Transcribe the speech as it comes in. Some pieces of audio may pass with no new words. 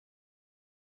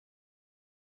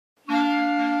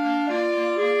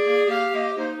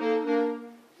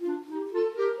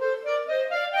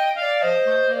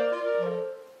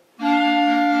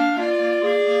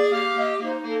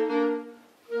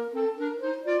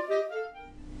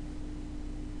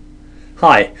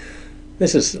Hi,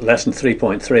 this is lesson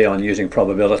 3.3 on using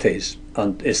probabilities,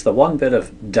 and it's the one bit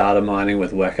of data mining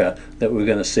with Weka that we're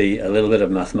going to see a little bit of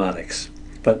mathematics.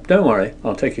 But don't worry,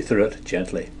 I'll take you through it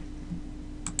gently.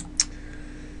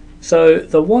 So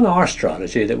the 1R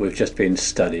strategy that we've just been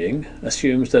studying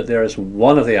assumes that there is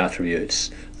one of the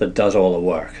attributes that does all the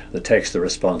work, that takes the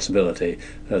responsibility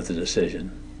of the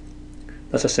decision.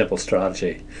 That's a simple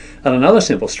strategy. And another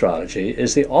simple strategy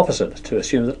is the opposite, to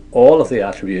assume that all of the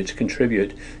attributes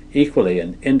contribute equally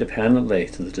and independently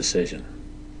to the decision.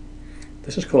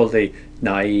 This is called the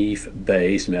naive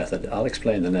Bayes method. I'll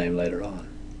explain the name later on.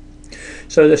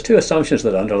 So there's two assumptions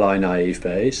that underlie naive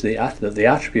Bayes: that the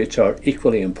attributes are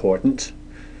equally important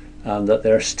and that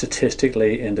they're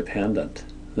statistically independent.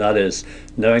 That is,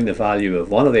 knowing the value of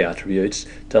one of the attributes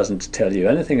doesn't tell you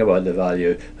anything about the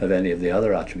value of any of the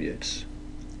other attributes.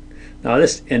 Now,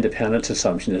 this independence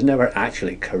assumption is never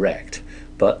actually correct,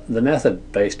 but the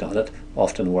method based on it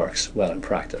often works well in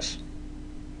practice.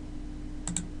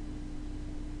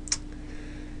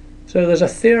 So there's a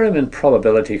theorem in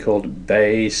probability called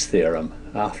Bayes' theorem,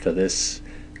 after this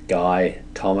guy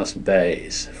Thomas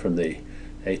Bayes from the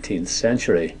 18th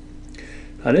century.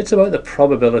 And it's about the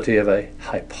probability of a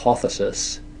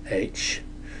hypothesis, H,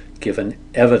 given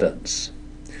evidence.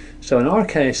 So in our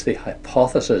case, the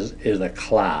hypothesis is the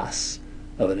class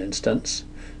of an instance,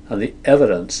 and the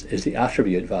evidence is the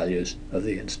attribute values of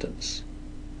the instance.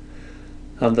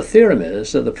 And the theorem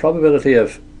is that the probability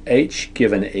of H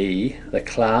given E, the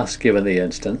class given the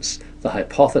instance, the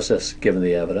hypothesis given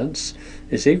the evidence,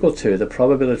 is equal to the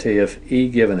probability of E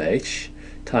given H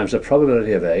times the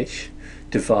probability of H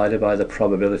divided by the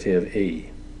probability of E.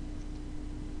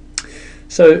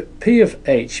 So P of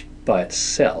H by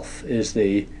itself is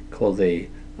called the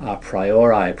a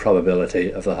priori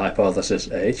probability of the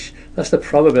hypothesis H. That's the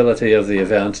probability of the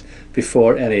event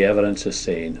before any evidence is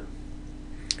seen.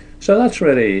 So that's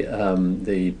really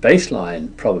the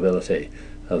baseline probability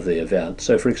of the event.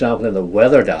 So for example, in the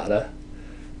weather data,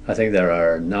 I think there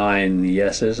are 9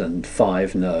 yeses and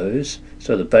 5 nos.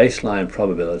 So the baseline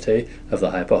probability of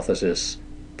the hypothesis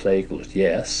play equals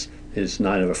yes is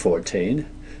 9 over 14,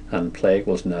 and play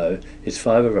equals no is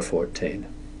 5 over 14.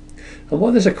 And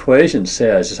what this equation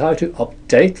says is how to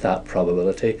update that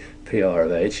probability, PR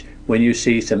of H, when you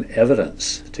see some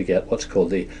evidence, to get what's called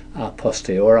the a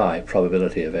posteriori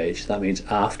probability of H. That means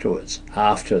afterwards,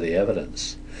 after the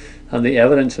evidence. And the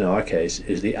evidence in our case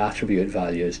is the attribute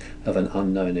values of an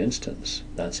unknown instance.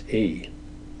 That's E.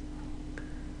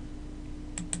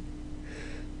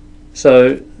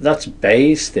 So that's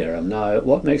Bayes' theorem. Now,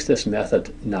 what makes this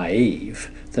method naive?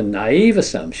 The naive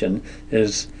assumption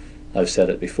is, I've said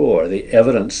it before, the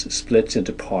evidence splits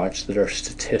into parts that are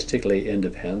statistically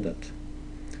independent.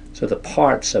 So the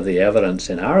parts of the evidence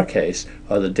in our case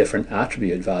are the different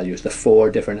attribute values, the 4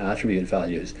 different attribute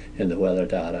values in the weather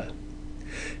data.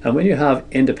 And when you have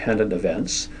independent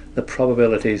events, the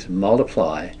probabilities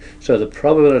multiply. So the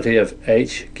probability of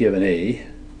H given E,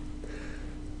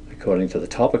 according to the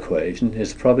top equation,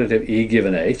 is the probability of E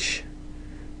given H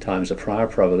times the prior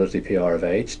probability PR of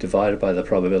H divided by the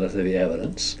probability of the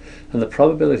evidence. And the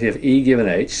probability of E given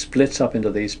H splits up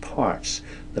into these parts.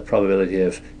 The probability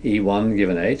of E1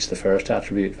 given H, the first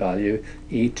attribute value,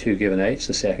 E2 given H,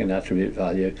 the second attribute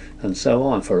value, and so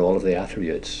on for all of the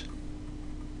attributes.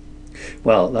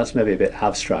 Well, that's maybe a bit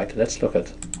abstract. Let's look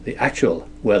at the actual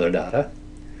weather data.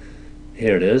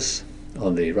 Here it is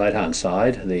on the right hand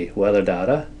side, the weather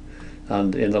data,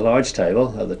 and in the large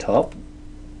table at the top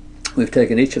we've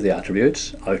taken each of the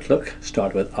attributes, outlook,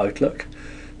 start with outlook,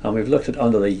 and we've looked at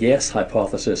under the yes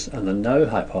hypothesis and the no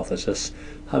hypothesis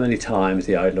how many times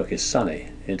the outlook is sunny.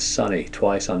 It's sunny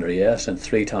twice under yes and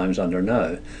 3 times under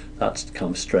no. That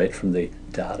comes straight from the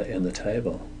data in the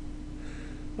table.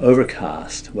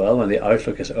 Overcast, well, when the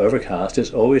outlook is overcast,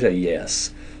 it's always a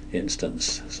yes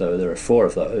instance. So there are 4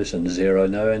 of those and 0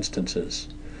 no instances.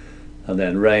 And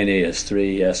then rainy is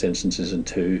 3 yes instances and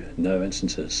 2 no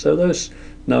instances. So those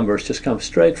numbers just come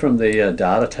straight from the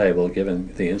data table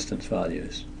given the instance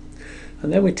values.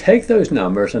 And then we take those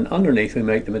numbers and underneath we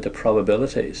make them into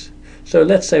probabilities. So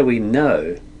let's say we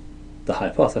know the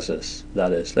hypothesis,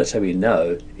 that is, let's say we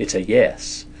know it's a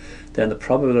yes. Then the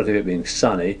probability of it being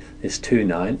sunny is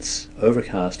 2/9,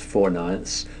 overcast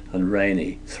 4/9, and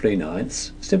rainy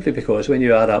 3/9, simply because when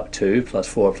you add up 2 plus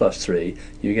 4 plus 3,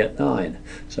 you get 9.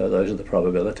 So those are the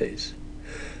probabilities.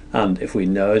 And if we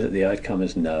know that the outcome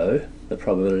is no, the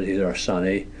probabilities are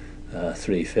sunny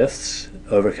 3/5,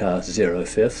 overcast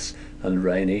 0/5, and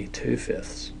rainy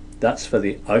 2/5. That's for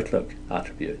the outlook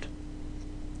attribute.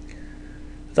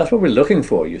 That's what we're looking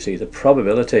for, you see, the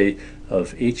probability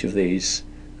of each of these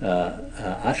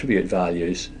attribute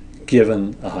values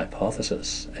given a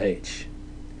hypothesis, H.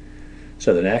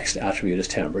 So the next attribute is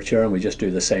temperature, and we just do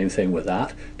the same thing with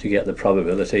that to get the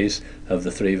probabilities of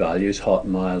the three values, hot,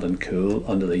 mild, and cool,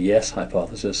 under the yes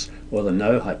hypothesis or the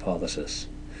no hypothesis.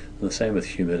 And the same with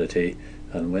humidity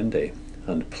and windy.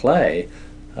 And play,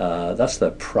 that's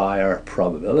the prior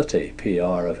probability,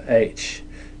 PR of H.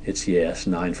 It's yes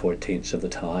 9/14 of the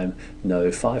time,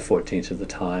 no 5/14 of the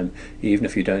time, even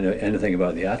if you don't know anything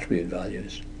about the attribute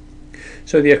values.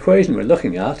 So the equation we're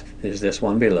looking at is this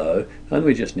one below, and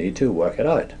we just need to work it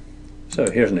out. So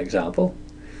here's an example.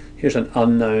 Here's an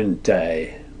unknown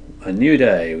day, a new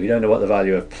day. We don't know what the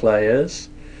value of play is,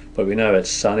 but we know it's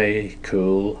sunny,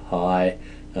 cool, high,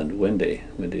 and windy.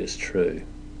 Windy is true.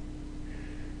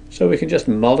 So we can just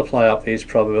multiply up these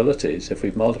probabilities. If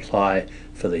we multiply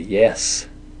for the yes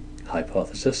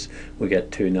hypothesis, we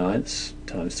get 2/9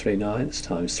 times 3/9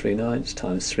 times 3/9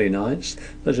 times 3/9.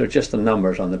 Those are just the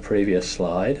numbers on the previous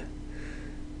slide.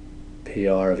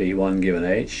 PR of E1 given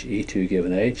H, E2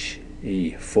 given H,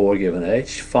 E4 given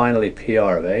H, finally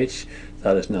PR of H,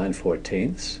 that is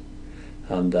 9/14.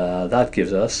 And that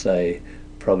gives us a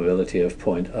probability of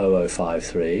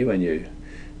 0.0053 when you,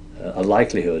 a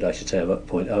likelihood I should say, of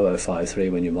 0.0053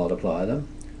 when you multiply them.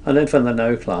 And then for the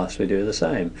no class we do the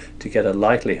same to get a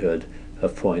likelihood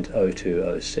of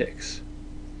 0.0206.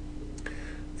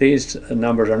 These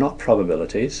numbers are not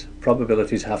probabilities.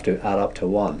 Probabilities have to add up to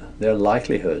 1. They're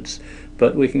likelihoods.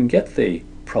 But we can get the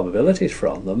probabilities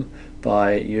from them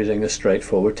by using the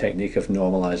straightforward technique of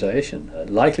normalization.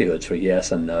 Likelihoods for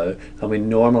yes and no, and we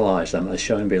normalize them as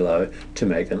shown below to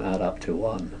make them add up to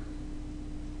 1.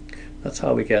 That's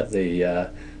how we get the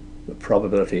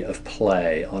probability of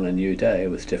play on a new day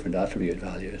with different attribute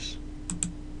values.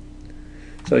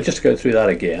 So just to go through that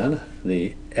again,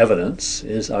 the evidence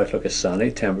is outlook is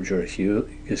sunny, temperature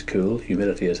is cool,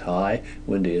 humidity is high,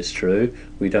 windy is true.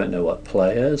 We don't know what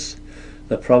play is.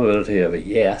 The probability of a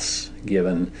yes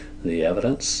given the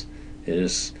evidence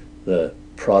is the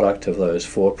product of those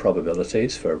four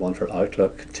probabilities, for one for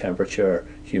outlook, temperature,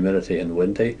 humidity, and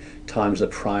windy, times the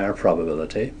prior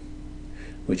probability,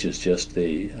 which is just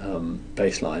the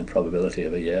baseline probability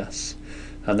of a yes.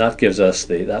 And that gives us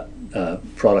that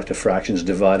product of fractions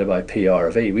divided by PR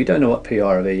of E. We don't know what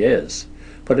PR of E is,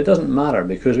 but it doesn't matter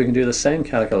because we can do the same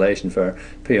calculation for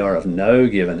PR of no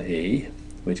given E,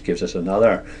 which gives us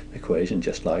another equation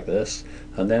just like this,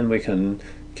 and then we can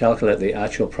calculate the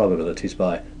actual probabilities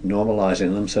by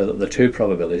normalizing them so that the two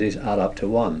probabilities add up to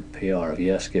 1. PR of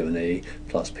yes given E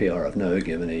plus PR of no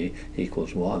given E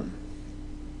equals 1.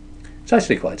 It's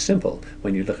actually quite simple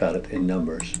when you look at it in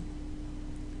numbers.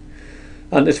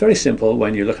 And it's very simple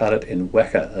when you look at it in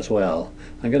Weka as well.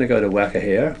 I'm going to go to Weka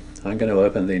here. I'm going to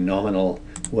open the nominal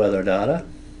weather data,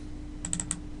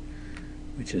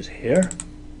 which is here.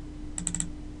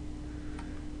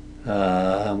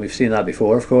 And we've seen that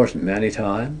before, of course, many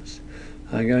times.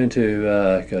 I'm going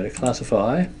to go to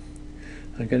classify.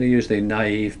 I'm going to use the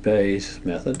naive Bayes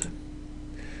method.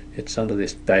 It's under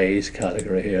this Bayes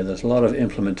category here. There's a lot of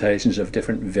implementations of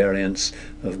different variants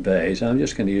of Bayes. I'm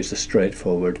just going to use the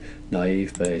straightforward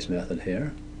naive Bayes method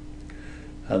here.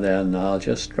 And then I'll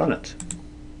just run it.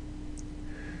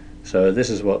 So this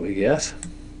is what we get.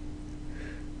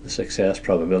 The success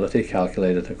probability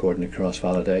calculated according to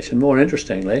cross-validation. More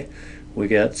interestingly, we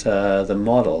get the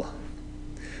model.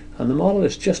 And the model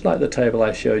is just like the table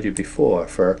I showed you before,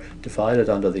 for divided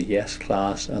under the yes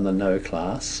class and the no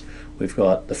class. We've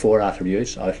got the four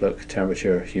attributes, outlook,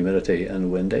 temperature, humidity,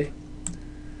 and windy.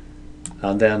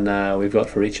 And then we've got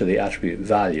for each of the attribute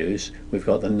values, we've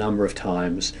got the number of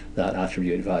times that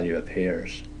attribute value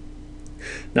appears.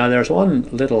 Now there's one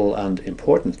little and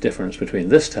important difference between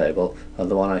this table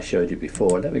and the one I showed you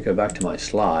before. Let me go back to my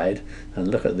slide and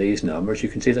look at these numbers. You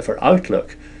can see that for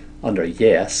outlook, under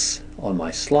yes, on my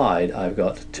slide, I've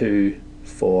got 2,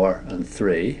 4, and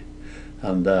 3.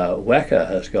 And Weka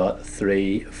has got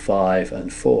 3, 5,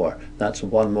 and 4. That's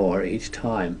one more each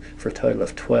time for a total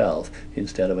of 12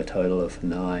 instead of a total of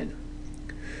 9.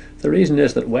 The reason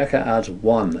is that Weka adds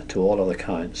 1 to all of the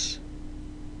counts.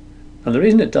 And the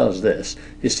reason it does this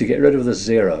is to get rid of the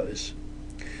zeros.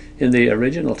 In the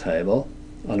original table,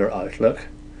 under outlook,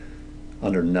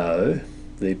 under no,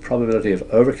 the probability of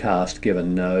overcast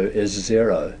given no is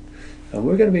 0. And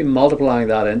we're going to be multiplying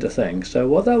that into things. So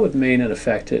what that would mean in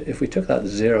effect, if we took that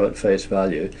 0 at face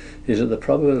value, is that the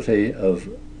probability of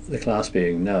the class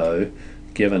being no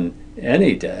given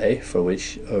any day for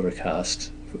which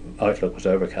outlook was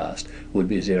overcast would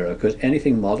be 0, because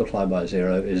anything multiplied by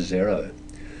 0 is 0.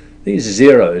 These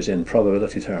zeros in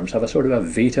probability terms have a sort of a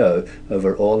veto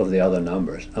over all of the other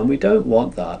numbers, and we don't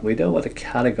want that. We don't want to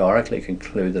categorically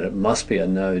conclude that it must be a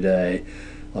no day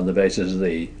on the basis of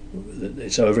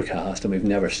it's overcast, and we've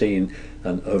never seen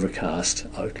an overcast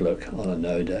outlook on a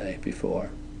no day before.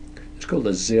 It's called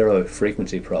the zero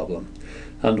frequency problem.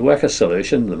 And Weka's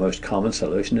solution, the most common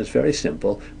solution, is very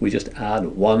simple. We just add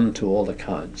 1 to all the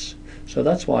counts. So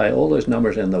that's why all those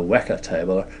numbers in the Weka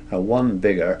table are 1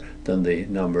 bigger than the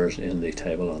numbers in the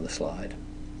table on the slide.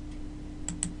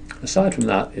 Aside from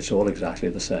that, it's all exactly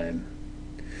the same.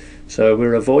 So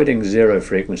we're avoiding zero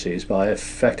frequencies by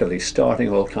effectively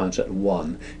starting all counts at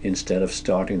 1 instead of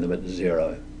starting them at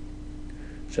 0.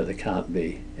 So they can't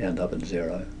end up at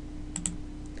 0.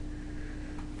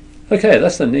 Okay,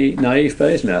 that's the naive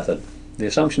Bayes method. The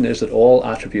assumption is that all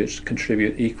attributes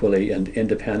contribute equally and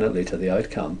independently to the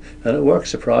outcome, and it works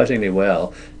surprisingly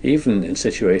well, even in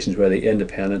situations where the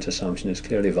independent assumption is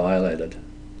clearly violated.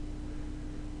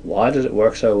 Why does it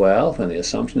work so well when the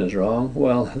assumption is wrong?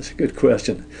 Well, that's a good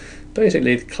question.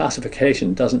 Basically,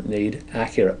 classification doesn't need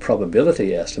accurate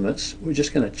probability estimates. We're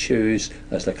just going to choose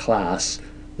as the class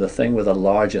the thing with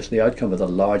the outcome with the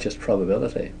largest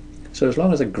probability. So as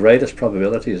long as the greatest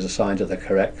probability is assigned to the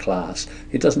correct class,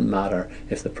 it doesn't matter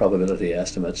if the probability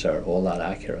estimates are all that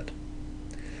accurate.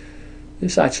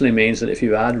 This actually means that if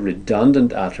you add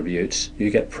redundant attributes, you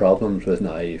get problems with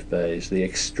naive Bayes. The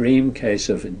extreme case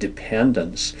of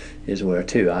dependence is where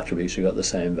 2 attributes have got the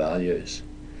same values,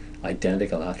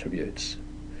 identical attributes.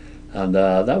 And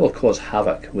that will cause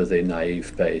havoc with the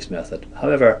naive Bayes method.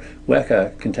 However,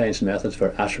 Weka contains methods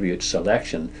for attribute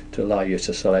selection to allow you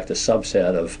to select a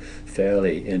subset of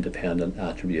fairly independent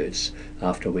attributes,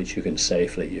 after which you can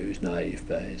safely use naive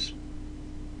Bayes.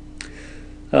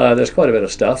 There's quite a bit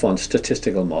of stuff on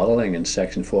statistical modeling in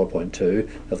section 4.2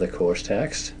 of the course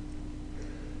text.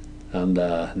 And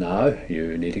now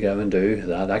you need to go and do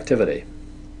that activity.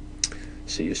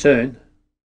 See you soon.